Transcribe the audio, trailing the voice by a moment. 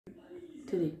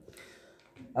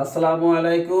আসসালামু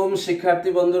আলাইকুম শিক্ষার্থী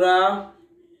বন্ধুরা,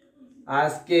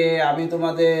 আজকে আমি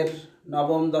তোমাদের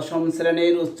নবম দশম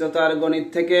শ্রেণীর উচ্চতর গণিত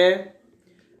থেকে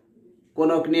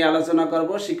কোনক নিয়ে আলোচনা করব।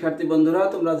 শিক্ষার্থী বন্ধুরা,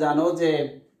 তোমরা জানো যে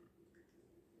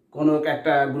কোনক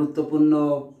একটা গুরুত্বপূর্ণ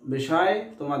বিষয়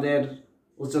তোমাদের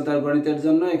উচ্চতর গণিতের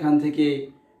জন্য। এখান থেকে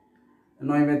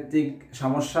নৈমিত্তিক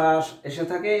সমস্যা এসে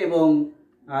থাকে এবং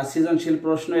সৃজনশীল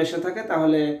প্রশ্ন এসে থাকে।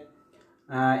 তাহলে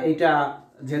এইটা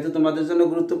যেহেতু তোমাদের জন্য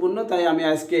গুরুত্বপূর্ণ, তাই আমি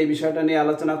আজকে এই বিষয়টা নিয়ে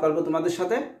আলোচনা করব তোমাদের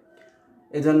সাথে।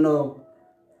 এজন্য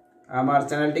আমার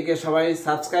চ্যানেলটিকে সবাই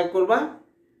সাবস্ক্রাইব করবা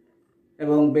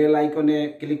এবং বেল আইকনে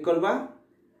ক্লিক করবা।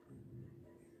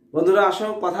 বন্ধুরা, আসো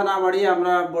কথা না বাড়িয়ে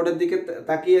আমরা বোর্ডের দিকে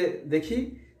তাকিয়ে দেখি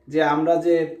যে আমরা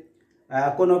যে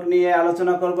কোনক নিয়ে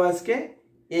আলোচনা করব আজকে,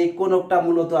 এই কোনকটা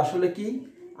মূলত আসলে কি।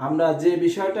 আমরা যে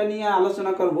বিষয়টা নিয়ে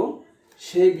আলোচনা করব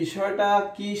সেই বিষয়টা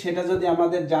কি সেটা যদি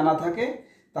আমাদের জানা থাকে,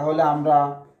 তাহলে আমরা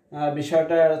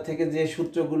বিষয়টা থেকে যে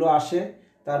সূত্রগুলো আসে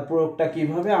তার প্রয়োগটা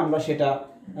কিভাবে আমরা সেটা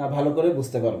ভালো করে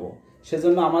বুঝতে পারবো।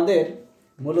 সেজন্য আমাদের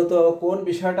মূলত কোন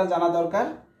বিষয়টা জানা দরকার,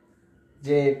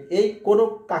 যে এই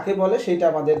কোনক কাকে বলে সেটা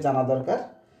আমাদের জানা দরকার।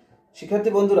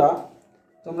 শিক্ষার্থী বন্ধুরা,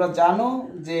 তোমরা জানো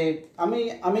যে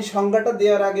আমি সংজ্ঞাটা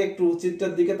দেওয়ার আগে একটু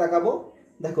চিত্রের দিকে তাকাবো।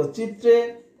 দেখো চিত্রে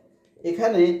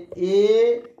এখানে এ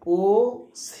ও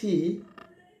সি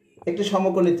একটি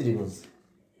সমকোণী ত্রিভুজ,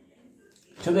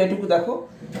 শুধু এটুকু দেখো।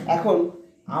 এখন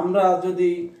আমরা যদি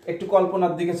একটু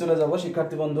কল্পনার দিকে চলে যাব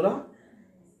শিক্ষার্থী বন্ধুরা,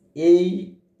 এই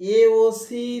এ ও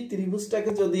সি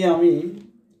ত্রিভুজটাকে যদি আমি,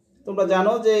 তোমরা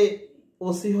জানো যে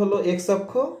ওসি হলো এক্স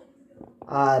অক্ষ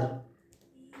আর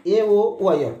এ ও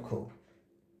ওয়াই অক্ষ।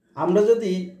 আমরা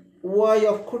যদি ওয়াই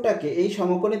অক্ষটাকে, এই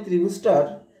সমকোণী ত্রিভুজটার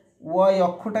ওয়াই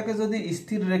অক্ষটাকে যদি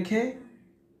স্থির রেখে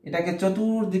এটাকে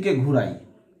চতুর্দিকে ঘুরাই,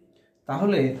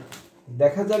 তাহলে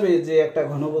দেখা যাবে যে একটা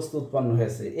ঘনবস্তু উৎপন্ন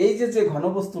হয়েছে। এই যে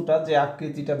ঘনবস্তুটা, যে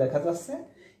আকৃতিটা দেখা যাচ্ছে,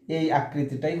 এই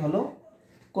আকৃতিটাই হলো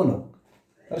কোনক।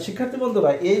 তাহলে শিক্ষার্থী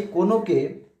বন্ধুরা, এই কোনকে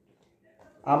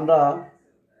আমরা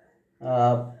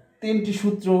তিনটি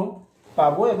সূত্র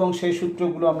পাবো এবং সেই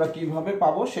সূত্রগুলো আমরা কিভাবে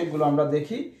পাবো সেগুলো আমরা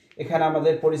দেখি। এখানে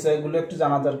আমাদের পরিচয়গুলো একটু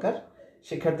জানা দরকার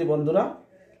শিক্ষার্থী বন্ধুরা।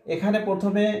 এখানে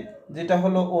প্রথমে যেটা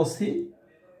হলো ওসি,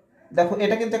 দেখো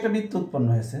এটা কিন্তু একটা বৃত্ত উৎপন্ন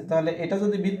হয়েছে। তাহলে এটা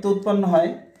যদি বৃত্ত উৎপন্ন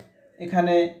হয়,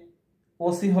 এখানে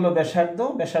ওসি হলো ব্যাসার্ধ,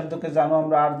 ব্যাসার্ধকে জানো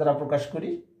আমরা আর দ্বারা প্রকাশ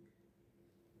করি।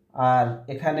 আর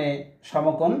এখানে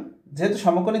সমকোণ, যেহেতু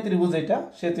সমকোণী ত্রিভুজ এটা,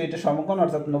 সেহেতু এটা সমকোণ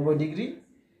অর্থাৎ 90 ডিগ্রি।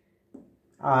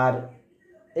 আর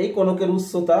এই কোনকের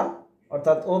উচ্চতা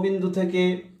অর্থাৎ ও বিন্দু থেকে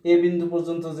এ বিন্দু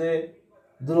পর্যন্ত যে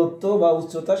দূরত্ব বা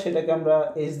উচ্চতা, সেটাকে আমরা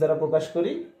এইচ দ্বারা প্রকাশ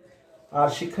করি। আর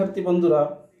শিক্ষার্থী বন্ধুরা,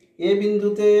 এ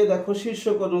বিন্দুতে দেখো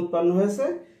শীর্ষকোণ উৎপন্ন হয়েছে,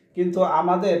 কিন্তু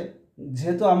আমাদের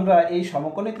যেহেতু আমরা এই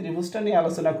সমকোণী ত্রিভুজটা নিয়ে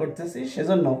আলোচনা করতেছি,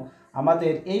 সেজন্য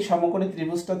আমাদের এই সমকোণী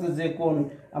ত্রিভুজটাতে যে কোণ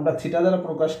আমরা থিটা দ্বারা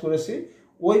প্রকাশ করেছি,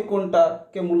 ওই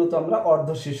কোণটাকে মূলত আমরা অর্ধ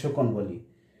শীর্ষকোণ বলি।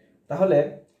 তাহলে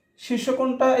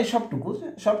শীর্ষকোণটা এই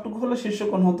সবটুকু হলো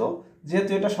শীর্ষকোণ হতো,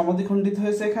 যেহেতু এটা সমদ্বিখণ্ডিত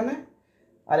হয়েছে এখানে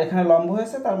আর এখানে লম্ব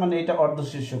হয়েছে, তার মানে এটা অর্ধ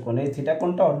শীর্ষকোণ, এই থিটা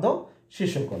কোণটা অর্ধ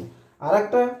শীর্ষকোণ। আর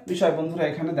একটা বিষয় বন্ধুরা,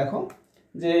 এখানে দেখো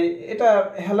যে এটা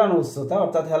হেলানো উচ্চতা,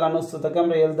 অর্থাৎ হেলানো উচ্চতাকে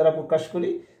আমরা এল দ্বারা প্রকাশ করি,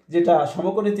 যেটা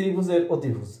সমকোণী ত্রিভুজের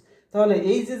অতিভুজ। তাহলে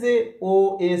এই যে ও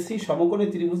এ সি সমকোণী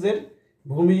ত্রিভুজের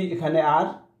ভূমি এখানে আর,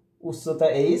 উচ্চতা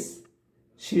এইচ,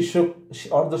 শীর্ষ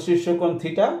অর্ধ শীর্ষকোণ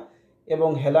থিটা এবং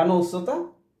হেলানো উচ্চতা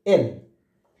এল,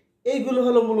 এইগুলো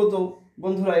হলো মূলত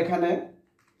বন্ধুরা এখানে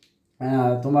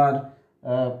তোমার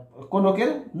কোনকের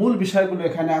মূল বিষয়গুলো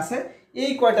এখানে আছে।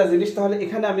 এই কয়টা জিনিস তাহলে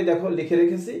এখানে আমি দেখো লিখে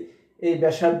রেখেছি, এই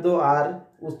ব্যাসার্ধ আর,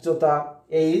 উচ্চতা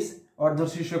এইচ, অর্ধ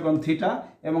শীর্ষকোণ থিটা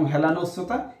এবং হেলানো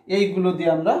উচ্চতা, এইগুলো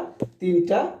দিয়ে আমরা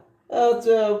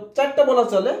চারটা বলা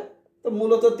চলে, তো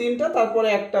মূলত তিনটা, তারপরে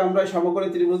একটা আমরা সমকোণী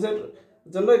ত্রিভুজের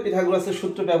জন্য পিথাগোরাসের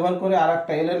সূত্র ব্যবহার করে আর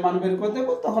একটা এল এর মান বের করে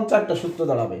দেবো, তখন চারটা সূত্র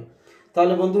দাঁড়াবে।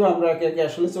 তাহলে বন্ধুরা, আমরা একে একে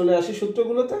আসলে চলে আসি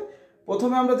সূত্রগুলোতে।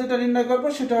 প্রথমে আমরা যেটা নির্ণয় করবো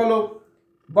সেটা হলো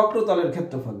বক্রতলের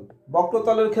ক্ষেত্রফল।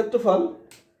 বক্রতলের ক্ষেত্রফল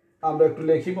আমরা একটু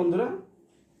লিখি বন্ধুরা,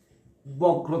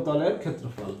 বক্রতলের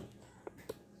ক্ষেত্রফল,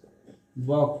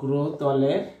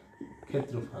 বক্রতলের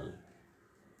ক্ষেত্রফল।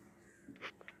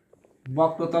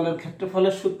 বক্রতলের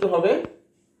ক্ষেত্রফলের সূত্র হবে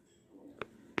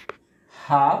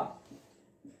হাফ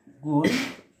গুণ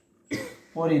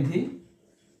পরিধি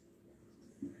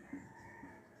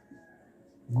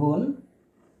গুণ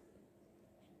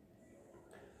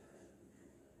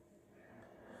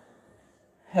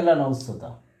হেলানো উচ্চতা,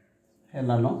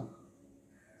 হেলানো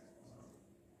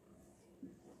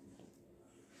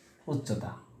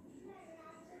উচ্চতা।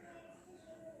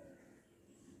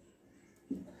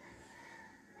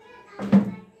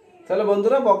 তাহলে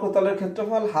বন্ধুরা বক্রতলের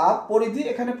ক্ষেত্রফল হাফ পরিধি।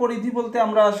 এখানে পরিধি বলতে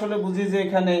আমরা আসলে বুঝি যে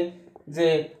এখানে যে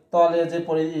তলে যে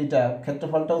পরিধিটা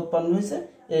ক্ষেত্রফলটা উৎপন্ন হয়েছে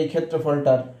এই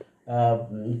ক্ষেত্রফলটার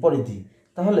পরিধি।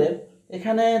 তাহলে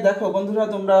এখানে দেখো বন্ধুরা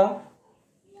তোমরা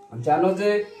জানো যে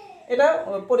এটা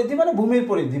পরিধি মানে ভূমির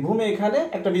পরিধি, ভূমি এখানে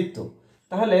একটা বৃত্ত।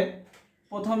 তাহলে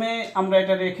প্রথমে আমরা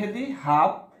এটা রেখে দিই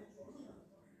হাফ,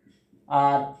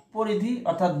 আর পরিধি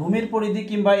অর্থাৎ ভূমির পরিধি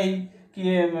কিংবা এই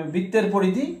বৃত্তের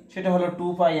পরিধি সেটা হলো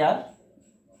 2πr।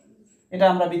 এটা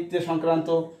আমরা বৃত্তের সংক্রান্ত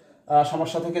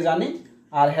সমস্যা থেকে জানি।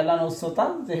 আর হেলানো উচ্চতা,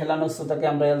 যে হেলানো উচ্চতাকে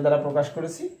আমরা এল দ্বারা প্রকাশ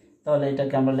করেছি, তাহলে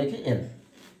এটাকে আমরা লিখি এল।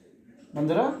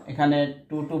 বন্ধুরা এখানে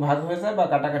 2 ভাগ হয়ে যায় বা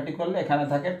কাটাকাটি করলে এখানে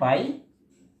থাকে পাই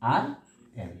আর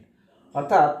এল।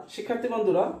 অর্থাৎ শিক্ষার্থী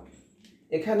বন্ধুরা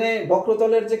এখানে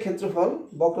বক্রতলের যে ক্ষেত্রফল,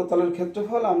 বক্রতলের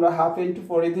ক্ষেত্রফল আমরা হাফ ইন্টু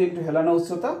পরিধি ইন্টু হেলানো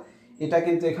উচ্চতা, এটা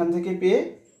কিন্তু এখান থেকে পেয়ে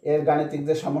এর গাণিতিক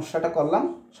যে সমস্যাটা করলাম,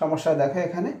 সমস্যা দেখো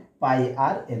এখানে পাই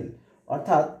আর এল।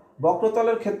 অর্থাৎ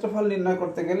বক্রতলের ক্ষেত্রফল নির্ণয়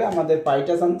করতে গেলে আমাদের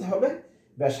পাইটা জানতে হবে,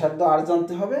 ব্যাসার্ধ আর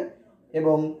জানতে হবে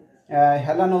এবং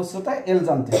হেলানো উচ্চতা এল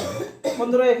জানতে হবে।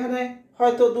 বন্ধুরা এখানে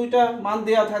হয়তো দুইটা মান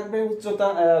দেওয়া থাকবে, উচ্চতা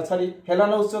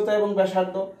হেলানো উচ্চতা এবং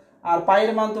ব্যাসার্ধ। আর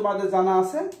পায়ের মান তোমাদের জানা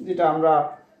আছে, যেটা আমরা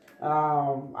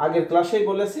আগের ক্লাসেই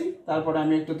বলেছি। তারপরে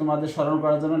আমি একটু তোমাদের স্মরণ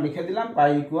করার জন্য লিখে দিলাম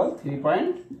পাই ইকুয়াল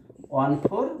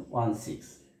 3.1416।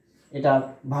 এটা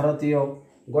ভারতীয়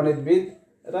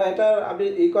গণিতবিদরা এটা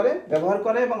ব্যবহার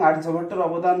করে এবং আর্যভট্টের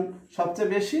অবদান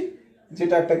সবচেয়ে বেশি,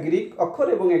 যেটা একটা গ্রিক অক্ষর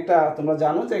এবং একটা তোমরা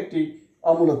জানো যে একটি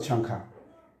অমূলদ সংখ্যা।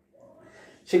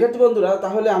 শিক্ষার্থী বন্ধুরা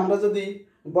তাহলে আমরা যদি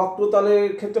বক্রতলের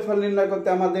ক্ষেত্রফল নির্ণয় করতে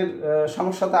আমাদের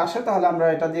সমস্যাটা আসে, তাহলে আমরা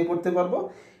এটা দিয়ে করতে পারবো।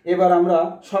 এবার আমরা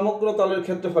সমগ্র তলের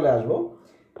ক্ষেত্রফলে আসব।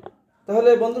 তাহলে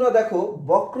বন্ধুরা দেখো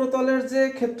বক্রতলের যে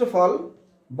ক্ষেত্রফল,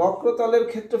 বক্রতলের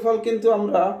ক্ষেত্রফল কিন্তু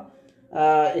আমরা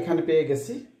এখানে পেয়ে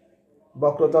গেছি,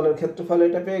 বক্রতলের ক্ষেত্রফল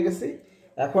এটা পেয়ে গেছি।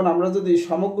 এখন আমরা যদি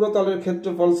সমগ্র তলের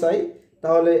ক্ষেত্রফল চাই,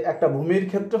 তাহলে একটা ভূমির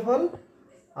ক্ষেত্রফল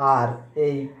আর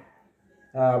এই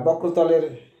বক্রতলের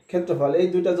ক্ষেত্রফল, এই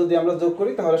দুইটা যদি আমরা যোগ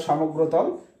করি তাহলে সমগ্র তল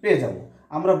পেয়ে যাব।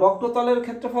 আমরা বক্রতলের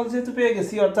ক্ষেত্রফল যেহেতু পেয়ে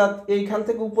গেছি, অর্থাৎ এইখান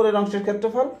থেকে উপরের অংশের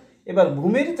ক্ষেত্রফল। এবার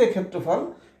ভূমির যে ক্ষেত্রফল,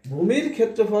 ভূমির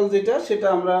ক্ষেত্রফল যেটা, সেটা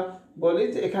আমরা বলি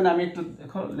যে এখানে আমি একটু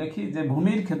লিখি যে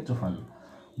ভূমির ক্ষেত্রফল,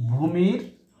 ভূমির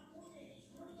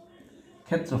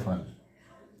ক্ষেত্রফল,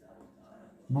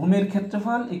 ভূমির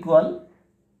ক্ষেত্রফল ইকুয়াল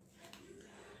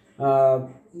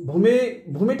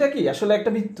ভূমিটা কি আসলে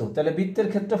একটা বৃত্ত, তাহলে বৃত্তের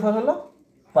ক্ষেত্রফল হলো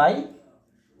পাই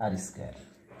আর স্কয়ার।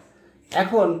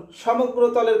 এখন সমগ্র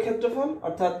তলের ক্ষেত্রফল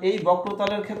অর্থাৎ এই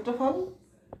বক্রতলের ক্ষেত্রফল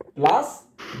প্লাস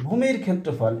ভূমির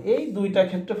ক্ষেত্রফল, এই দুইটা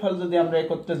ক্ষেত্রফল যদি আমরা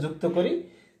একত্রে যুক্ত করি,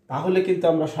 তাহলে কিন্তু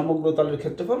আমরা সমগ্র তলের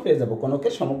ক্ষেত্রফল পেয়ে যাব,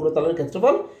 কোনকের সমগ্র তলের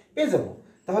ক্ষেত্রফল পেয়ে যাব।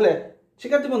 তাহলে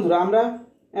শিক্ষার্থী বন্ধুরা আমরা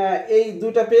এই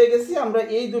দুইটা পেয়ে গেছি, আমরা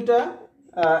এই দুটা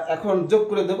এখন যোগ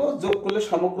করে দেব, যোগ করলে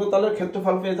সমগ্র তলের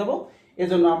ক্ষেত্রফল পেয়ে যাব।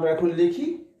 এজন্য আমরা এখন লিখি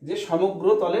যে সমগ্র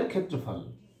তলের ক্ষেত্রফল,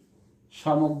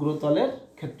 সমগ্র তলের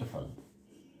ক্ষেত্রফল।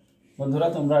 বন্ধুরা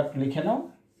তোমরা লিখে নাও,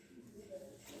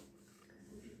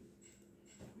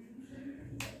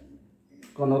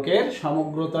 কোনকের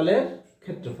সমগ্র তলের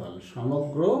ক্ষেত্রফল,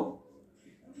 সমগ্র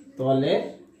তলের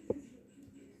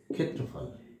ক্ষেত্রফল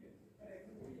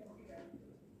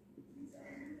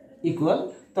ইকুয়াল।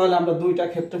 তাহলে আমরা দুইটা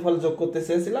ক্ষেত্রফল যোগ করতে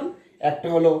চেয়েছিলাম, একটা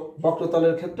হলো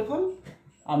বক্রতলের ক্ষেত্রফল।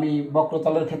 আমি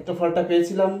বক্রতলের ক্ষেত্রফলটা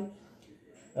পেয়েছিলাম,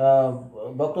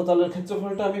 বক্রতলের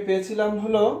ক্ষেত্রফলটা আমি পেয়েছিলাম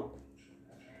হলো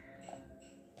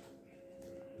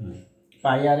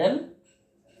পাই আর এল,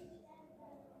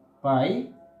 পাই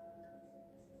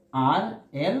আর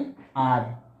এল। আর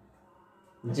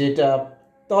যেটা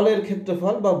তলের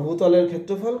ক্ষেত্রফল বা ভূতলের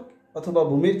ক্ষেত্রফল অথবা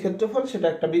ভূমির ক্ষেত্রফল, সেটা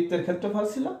একটা বৃত্তের ক্ষেত্রফল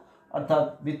ছিল, অর্থাৎ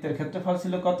বৃত্তের ক্ষেত্রফল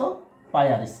ছিল কত, পাই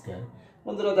আর স্কয়ার।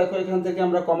 বন্ধুরা দেখো এখান থেকে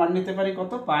আমরা কমন নিতে পারি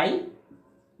কত, পাই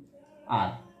আর।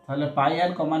 তাহলে পাই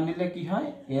আর কমন নিলে কি হয়,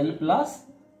 এল প্লাস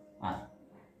আর।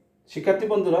 শিক্ষার্থী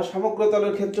বন্ধুরা সমগ্র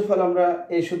তলের ক্ষেত্রফল আমরা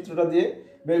এই সূত্রটা দিয়ে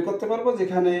বের করতে পারবো,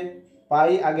 যেখানে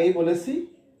পাই আগেই বলেছি,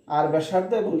 আর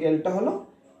ব্যাসার্ধ এবং এলটা হলো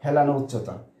হেলানো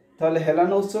উচ্চতা। তাহলে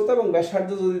হেলানো উচ্চতা এবং ব্যাসার্ধ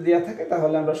যদি দেওয়া থাকে,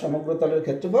 তাহলে আমরা সমগ্র তলের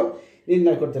ক্ষেত্রফল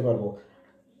নির্ণয় করতে পারবো।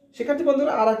 শিক্ষার্থী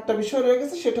বন্ধুরা আর একটা বিষয় রয়ে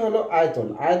গেছে, সেটা হলো আয়তন।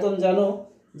 আয়তন জানো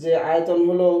যে আয়তন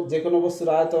হলো যে কোনো বস্তুর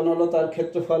আয়তন হলো তার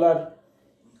ক্ষেত্রফল আর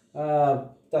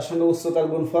তার সঙ্গে উচ্চতার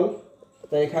গুণফল।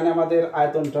 তো এখানে আমাদের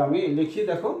আয়তনটা আমি লিখি,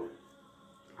 দেখো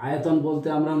আয়তন বলতে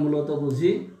আমরা মূলত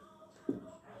বুঝি,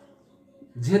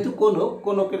 যেহেতু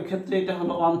কোনকের ক্ষেত্রে এটা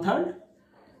হলো 1/3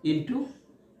 ইন্টু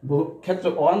ক্ষেত্র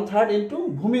 1/3 ইন্টু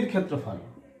ভূমির ক্ষেত্রফল,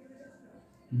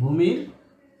 ভূমির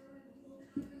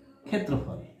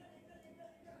ক্ষেত্রফল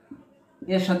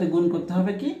এর সাথে গুণ করতে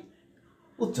হবে কি,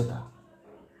 উচ্চতা।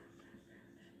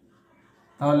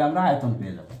 তাহলে আমরা আয়তন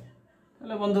পেয়ে যাব।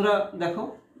 তাহলে বন্ধুরা দেখো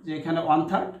যে এখানে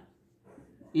 1/3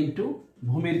 ইন্টু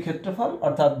ভূমির ক্ষেত্রফল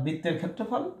অর্থাৎ বৃত্তের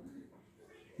ক্ষেত্রফল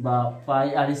বা পাই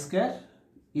আর স্কোয়ার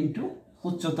ইন্টু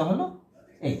উচ্চতা হলো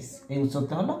এইচ, এই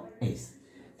উচ্চতা হলো এইচ।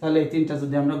 তাহলে এই তিনটা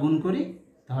যদি আমরা গুণ করি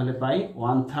তাহলে পাই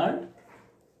 1/3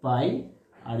 পাই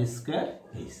আর স্কোয়ার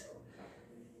এইচ।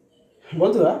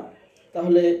 বন্ধুরা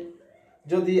তাহলে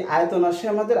যদি আয়তন আসে,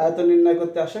 আমাদের আয়তন নির্ণয়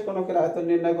করতে আসে, কোনো আয়তন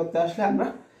নির্ণয় করতে আসলে আমরা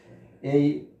এই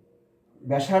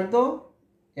ব্যাসার্ধ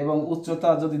এবং উচ্চতা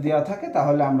যদি দেওয়া থাকে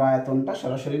তাহলে আমরা আয়তনটা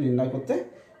সরাসরি নির্ণয় করতে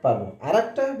পারবো। আর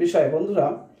একটা বিষয় বন্ধুরা,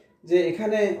 যে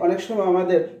এখানে অনেক সময়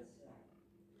আমাদের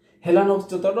হেলানো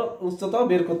উচ্চতাও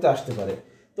বের করতে আসতে পারে।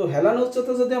 তো হেলানো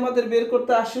উচ্চতা যদি আমাদের বের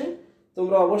করতে আসে,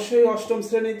 তোমরা অবশ্যই অষ্টম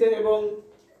শ্রেণীতে এবং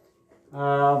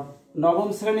নবম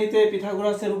শ্রেণীতে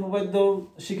পিথাগোরাসের উপপাদ্য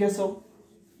শিখেছো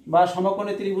বা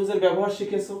সমকোণী ত্রিভুজের ব্যবহার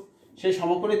শিখেছো। সেই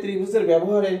সমকোণী ত্রিভুজের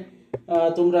ব্যবহারে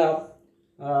তোমরা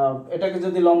এটাকে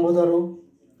যদি লম্ব ধরো,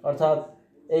 অর্থাৎ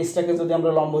এইচটাকে যদি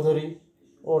আমরা লম্ব ধরি,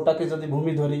 ওটাকে যদি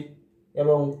ভূমি ধরি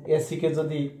এবং এসিকে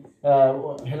যদি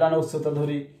হেলানো উচ্চতা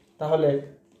ধরি, তাহলে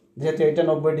যেহেতু এটা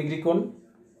 90 ডিগ্রি কোণ,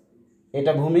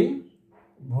 এটা ভূমি,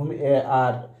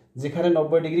 আর যেখানে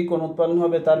 90 ডিগ্রি কোণ উৎপন্ন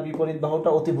হবে তার বিপরীত বাহুটা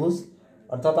অতিভুজ,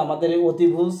 অর্থাৎ আমাদের এই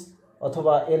অতিভুজ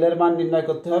অথবা এল এর মান নির্ণয়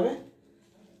করতে হবে।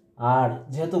 আর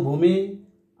যেহেতু ভূমি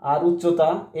আর উচ্চতা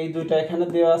এই দুইটা এখানে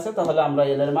দেওয়া আছে, তাহলে আমরা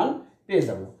এল এর মান পেয়ে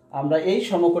যাব। আমরা এই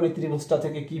সমকোণী ত্রিভুজটা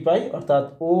থেকে কি পাই, অর্থাৎ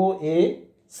ও এ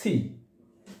সি,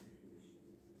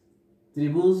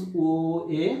 ত্রিভুজ ও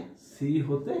এ সি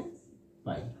হতে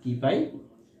পাই কি পাই,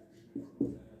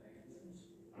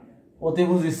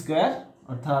 অতিভুজ স্কোয়ার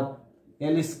অর্থাৎ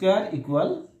এল স্কোয়ার ইকুয়াল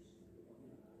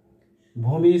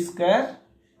ভূমি স্কোয়ার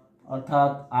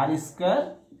অর্থাৎ আর স্কোয়ার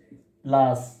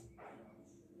প্লাস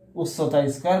উচ্চতা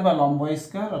স্কোয়ার বা লম্ব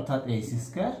স্কোয়ার অর্থাৎ এইচ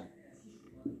স্কোয়ার।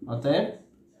 অতএব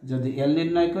যদি এল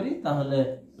নির্ণয় করি তাহলে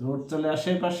রুট চলে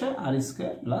আসে পাশে আর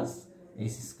স্কোয়ার প্লাস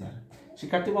এইচ স্কোয়ার।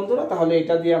 শিক্ষার্থী বন্ধুরা, তাহলে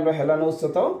এটা দিয়ে আমরা হেলানো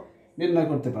উচ্চতাও নির্ণয়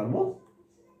করতে পারবো।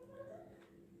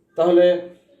 তাহলে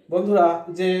বন্ধুরা,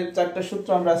 যে চারটা সূত্র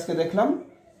আমরা আজকে দেখলাম,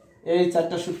 এই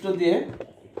চারটা সূত্র দিয়ে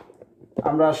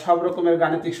আমরা সব রকমের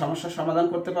গাণিতিক সমস্যার সমাধান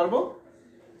করতে পারবো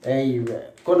এই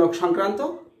কোণক সংক্রান্ত।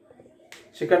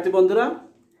 শিক্ষার্থী বন্ধুরা,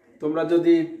 তোমরা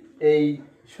যদি এই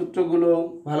সূত্রগুলো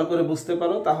ভালো করে বুঝতে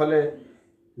পারো তাহলে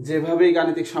যেভাবেই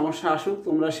গাণিতিক সমস্যা আসুক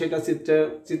তোমরা সেটা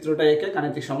চিত্রটা এঁকে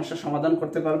গাণিতিক সমস্যার সমাধান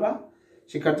করতে পারবা।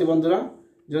 শিক্ষার্থী বন্ধুরা,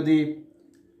 যদি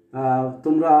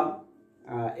তোমরা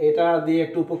এটা দিয়ে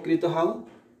একটু উপকৃত হও,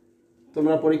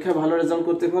 তোমরা পরীক্ষায় ভালো রেজাল্ট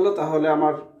করতে পারো, তাহলে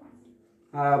আমার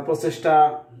প্রচেষ্টা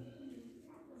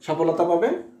সফলতা পাবে।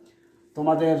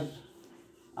 তোমাদের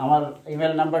আমার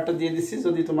ইমেল নাম্বারটা দিয়ে দিচ্ছি,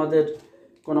 যদি তোমাদের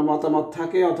কোনো মতামত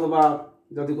থাকে অথবা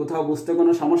যদি কোথাও বুঝতে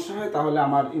কোনো সমস্যা হয় তাহলে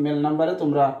আমার ইমেল নাম্বারে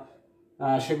তোমরা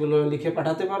সেগুলো লিখে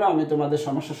পাঠাতে পারো, আমি তোমাদের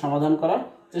সমস্যার সমাধান করার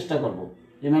চেষ্টা করব।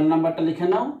 ইমেল নাম্বারটা লিখে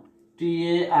নাও,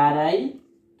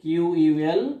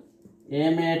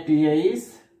 TARIQULMATH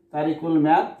তারিকুল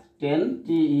ম্যাথ 10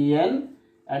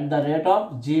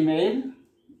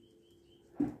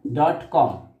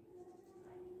 TEN@gmail.com।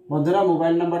 বন্ধুরা,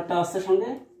 মোবাইল নাম্বারটা আছে সঙ্গে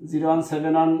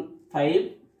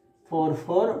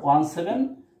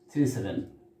 01715441737।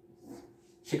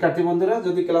 শিক্ষার্থী বন্ধুরা,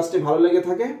 যদি ক্লাসটি ভালো লেগে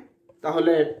থাকে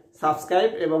তাহলে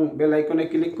সাবস্ক্রাইব এবং বেল আইকনে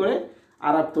ক্লিক করে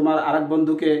তোমার আরেক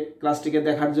বন্ধুকে ক্লাসটিকে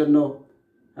দেখার জন্য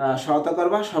সহায়তা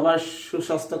করবা। সবার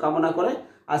সুস্বাস্থ্য কামনা করে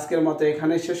আজকের মতো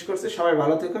এখানেই শেষ করছি। সবাই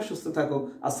ভালো থেকো, সুস্থ থাকো।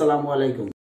 আসসালামু আলাইকুম।